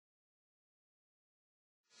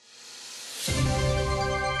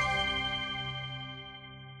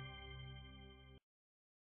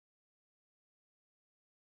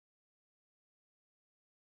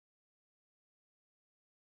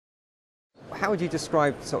how would you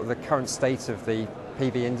describe sort of the current state of the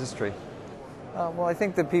PV industry? Well, I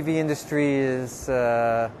think the PV industry is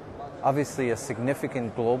obviously a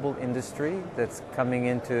significant global industry that's coming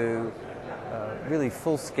into really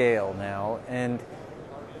full scale now, and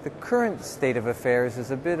the current state of affairs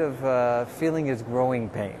is a bit of feeling its growing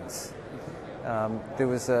pains. There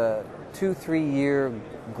was a 2-3 year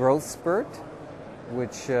growth spurt,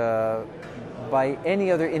 which by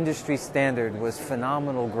any other industry standard was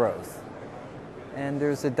phenomenal growth. And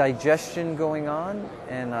there's a digestion going on,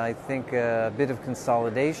 and I think a bit of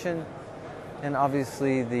consolidation, and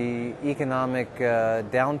obviously the economic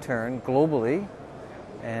downturn globally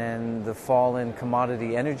and the fall in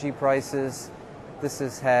commodity energy prices. This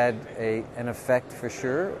has had an effect for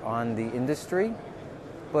sure on the industry,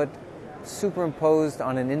 but superimposed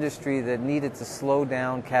on an industry that needed to slow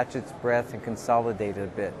down, catch its breath, and consolidate a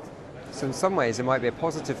bit. So in some ways it might be a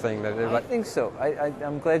positive thing. I think so.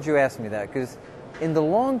 I'm glad you asked me that, because in the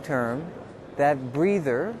long term, that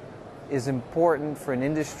breather is important for an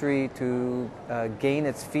industry to gain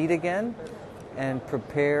its feet again and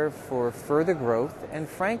prepare for further growth, and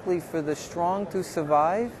frankly for the strong to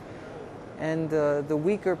survive and the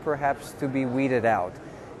weaker perhaps to be weeded out.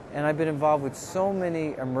 And I've been involved with so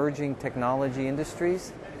many emerging technology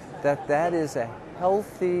industries that is a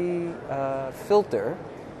healthy filter.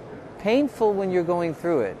 Painful when you're going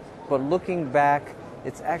through it, but looking back,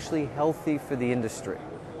 it's actually healthy for the industry.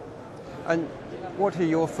 And what are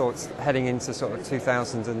your thoughts heading into sort of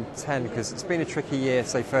 2010? Because it's been a tricky year,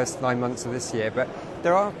 say first 9 months of this year, but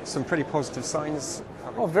there are some pretty positive signs.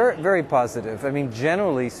 Well, very, very positive. I mean,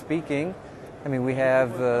 generally speaking, we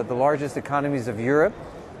have the largest economies of Europe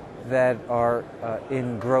that are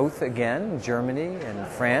in growth again, Germany and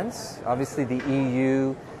France. Obviously the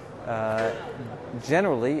EU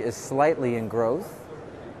generally is slightly in growth.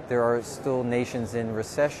 There are still nations in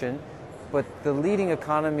recession, but the leading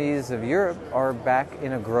economies of Europe are back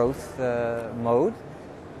in a growth mode.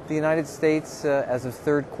 The United States, as of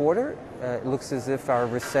third quarter, it looks as if our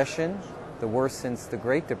recession, the worst since the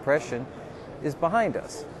Great Depression, is behind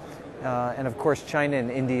us. And of course, China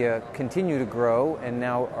and India continue to grow and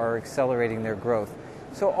now are accelerating their growth.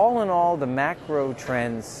 So all in all, the macro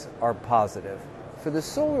trends are positive. For the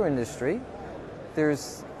solar industry,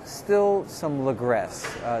 there's still some regress.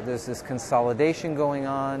 There's this consolidation going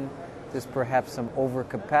on. There's perhaps some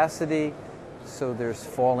overcapacity. So there's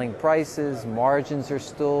falling prices. Margins are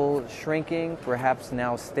still shrinking, perhaps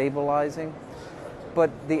now stabilizing. But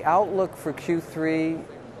the outlook for Q3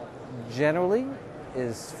 generally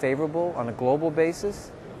is favorable on a global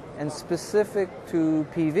basis, and specific to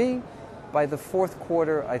PV, by the fourth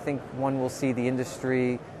quarter, I think one will see the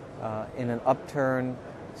industry in an upturn.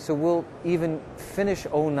 So we'll even finish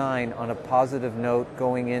 09 on a positive note,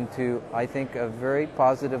 going into, I think, a very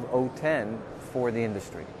positive 010 for the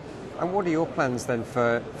industry. And what are your plans then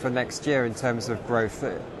for next year in terms of growth?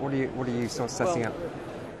 What are you sort of setting up?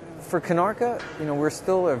 For Konarka, we're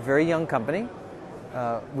still a very young company.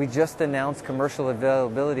 We just announced commercial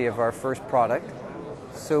availability of our first product.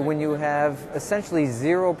 So when you have essentially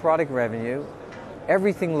zero product revenue,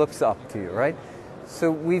 everything looks up to you, right? So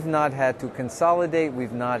we've not had to consolidate,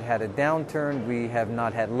 we've not had a downturn, we have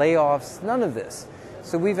not had layoffs, none of this.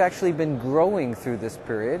 So we've actually been growing through this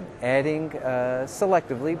period, adding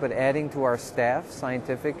selectively, but adding to our staff,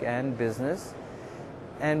 scientific and business.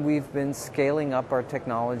 And we've been scaling up our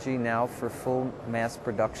technology now for full mass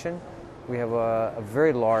production. We have a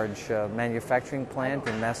very large manufacturing plant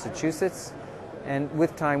in Massachusetts, and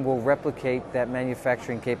with time we'll replicate that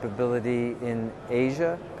manufacturing capability in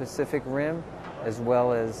Asia, Pacific Rim, as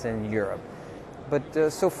well as in Europe.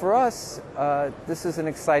 But so for us, this is an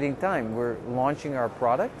exciting time. We're launching our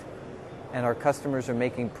product, and our customers are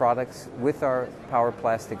making products with our power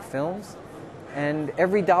plastic films. And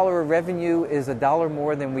every dollar of revenue is a dollar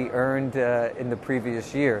more than we earned in the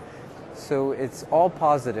previous year. So it's all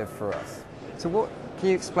positive for us. So can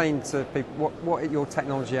you explain to people what your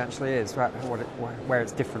technology actually is, where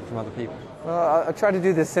it's different from other people? Well, I'll try to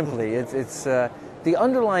do this simply. It's the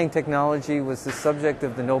underlying technology was the subject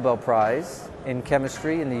of the Nobel Prize in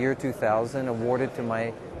Chemistry in the year 2000, awarded to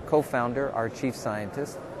my co-founder, our chief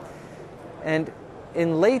scientist. And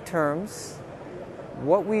in lay terms,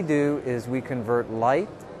 what we do is we convert light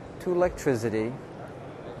to electricity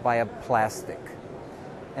by a plastic.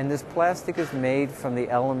 And this plastic is made from the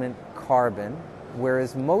element carbon,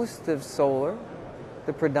 whereas most of solar,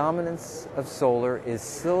 the predominance of solar is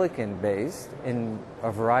silicon-based in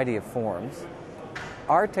a variety of forms.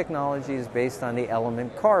 Our technology is based on the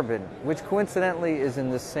element carbon, which coincidentally is in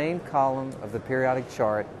the same column of the periodic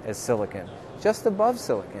chart as silicon, just above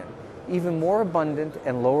silicon. even more abundant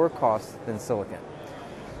and lower cost than silicon.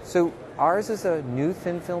 So ours is a new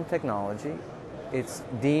thin film technology. It's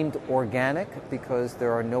deemed organic because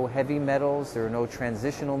there are no heavy metals, there are no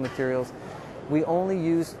transitional materials. We only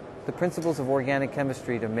use the principles of organic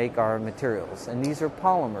chemistry to make our materials. And these are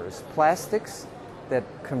polymers, plastics that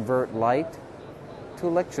convert light to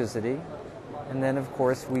electricity. And then, of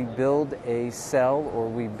course, we build a cell or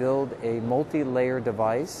we build a multi-layer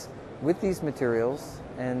device with these materials,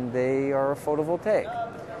 and they are a photovoltaic.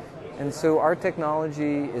 And so our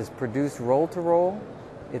technology is produced roll to roll.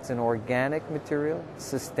 It's an organic material,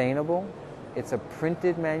 sustainable. It's a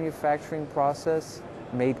printed manufacturing process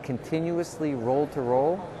made continuously roll to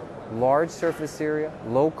roll, large surface area,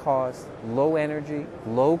 low cost, low energy,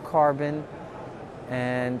 low carbon,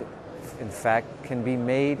 and in fact can be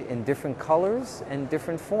made in different colors and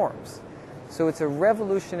different forms. So it's a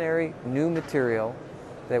revolutionary new material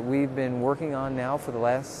that we've been working on now for the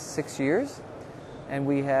last 6 years, and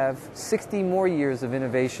we have 60 more years of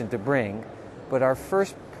innovation to bring. But our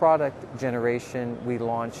first product generation we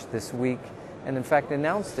launched this week, and in fact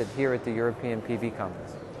announced it here at the European PV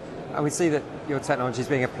Conference. And we see that your technology is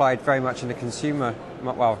being applied very much in the consumer,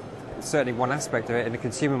 well, certainly one aspect of it in the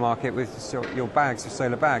consumer market with your bags, your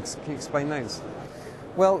solar bags. Can you explain those?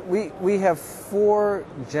 Well, we have 4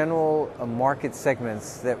 general market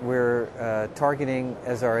segments that we're targeting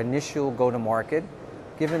as our initial go-to-market,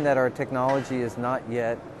 given that our technology is not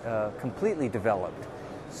yet completely developed.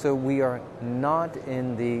 So we are not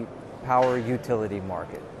in the power utility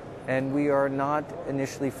market, and we are not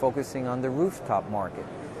initially focusing on the rooftop market.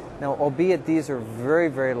 Now, albeit these are very,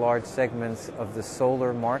 very large segments of the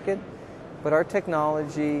solar market, but our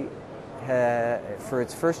technology, for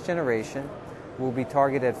its first generation, will be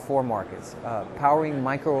targeted at 4 markets. Powering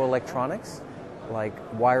microelectronics, like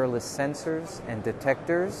wireless sensors and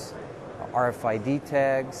detectors, RFID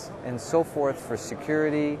tags, and so forth for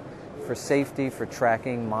security, for safety, for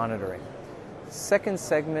tracking, monitoring. Second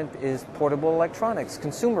segment is portable electronics,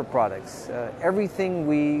 consumer products. Everything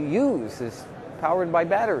we use is powered by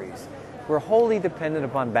batteries. We're wholly dependent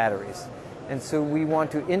upon batteries. And so we want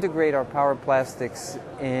to integrate our power plastics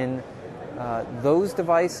in those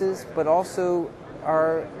devices, but also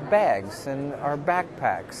our bags and our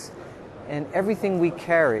backpacks. And everything we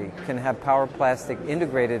carry can have power plastic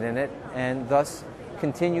integrated in it, and thus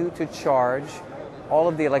continue to charge all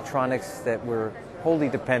of the electronics that we're wholly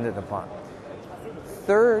dependent upon.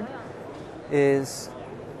 Third is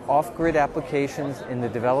off-grid applications in the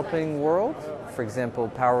developing world, for example,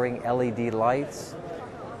 powering LED lights,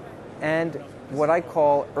 and what I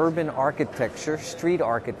call urban architecture, street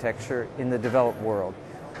architecture in the developed world.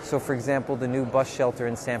 So, for example, the new bus shelter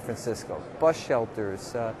in San Francisco, bus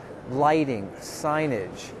shelters, lighting,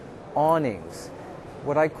 signage, awnings,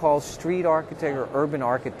 what I call street architecture or urban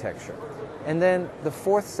architecture. And then the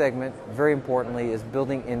fourth segment, very importantly, is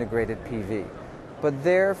building integrated PV. But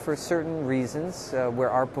there, for certain reasons, where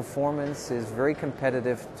our performance is very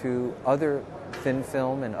competitive to other thin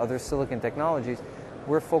film and other silicon technologies,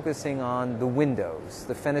 we're focusing on the windows,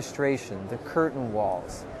 the fenestration, the curtain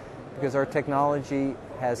walls, because our technology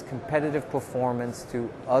has competitive performance to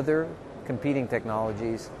other competing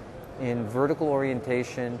technologies in vertical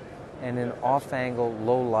orientation and in off-angle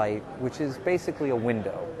low light, which is basically a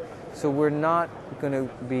window. So we're not going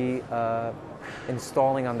to be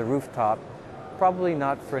installing on the rooftop, probably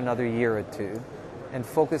not for another year or 2, and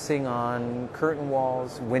focusing on curtain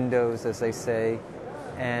walls, windows, as they say,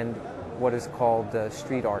 and what is called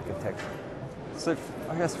street architecture. So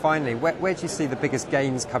I guess finally, where do you see the biggest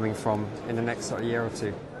gains coming from in the next sort of year or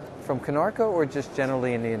 2? From Konarka or just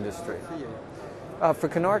generally in the industry? For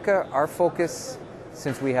Konarka, our focus,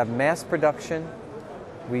 since we have mass production,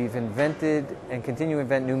 we've invented and continue to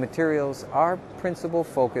invent new materials, our principal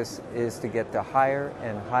focus is to get to higher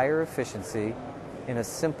and higher efficiency in a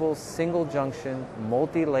simple single junction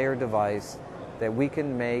multi-layer device that we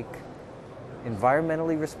can make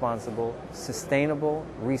environmentally responsible, sustainable,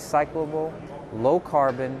 recyclable, low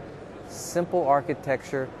carbon, simple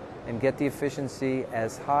architecture, and get the efficiency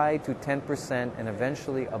as high to 10% and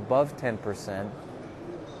eventually above 10%,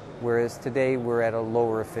 whereas today we're at a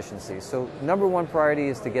lower efficiency. So number one priority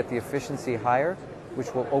is to get the efficiency higher,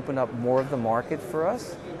 which will open up more of the market for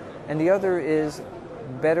us. And the other is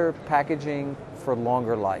better packaging for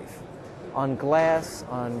longer life. On glass,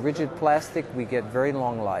 on rigid plastic, we get very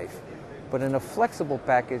long life. But in a flexible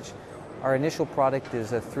package, our initial product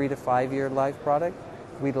is a 3 to 5 year life product.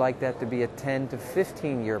 We'd like that to be a 10 to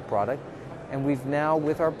 15 year product. And we've now,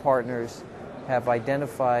 with our partners, have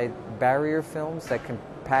identified barrier films that can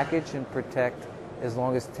package and protect as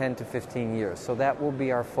long as 10 to 15 years. So that will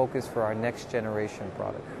be our focus for our next generation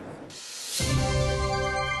product.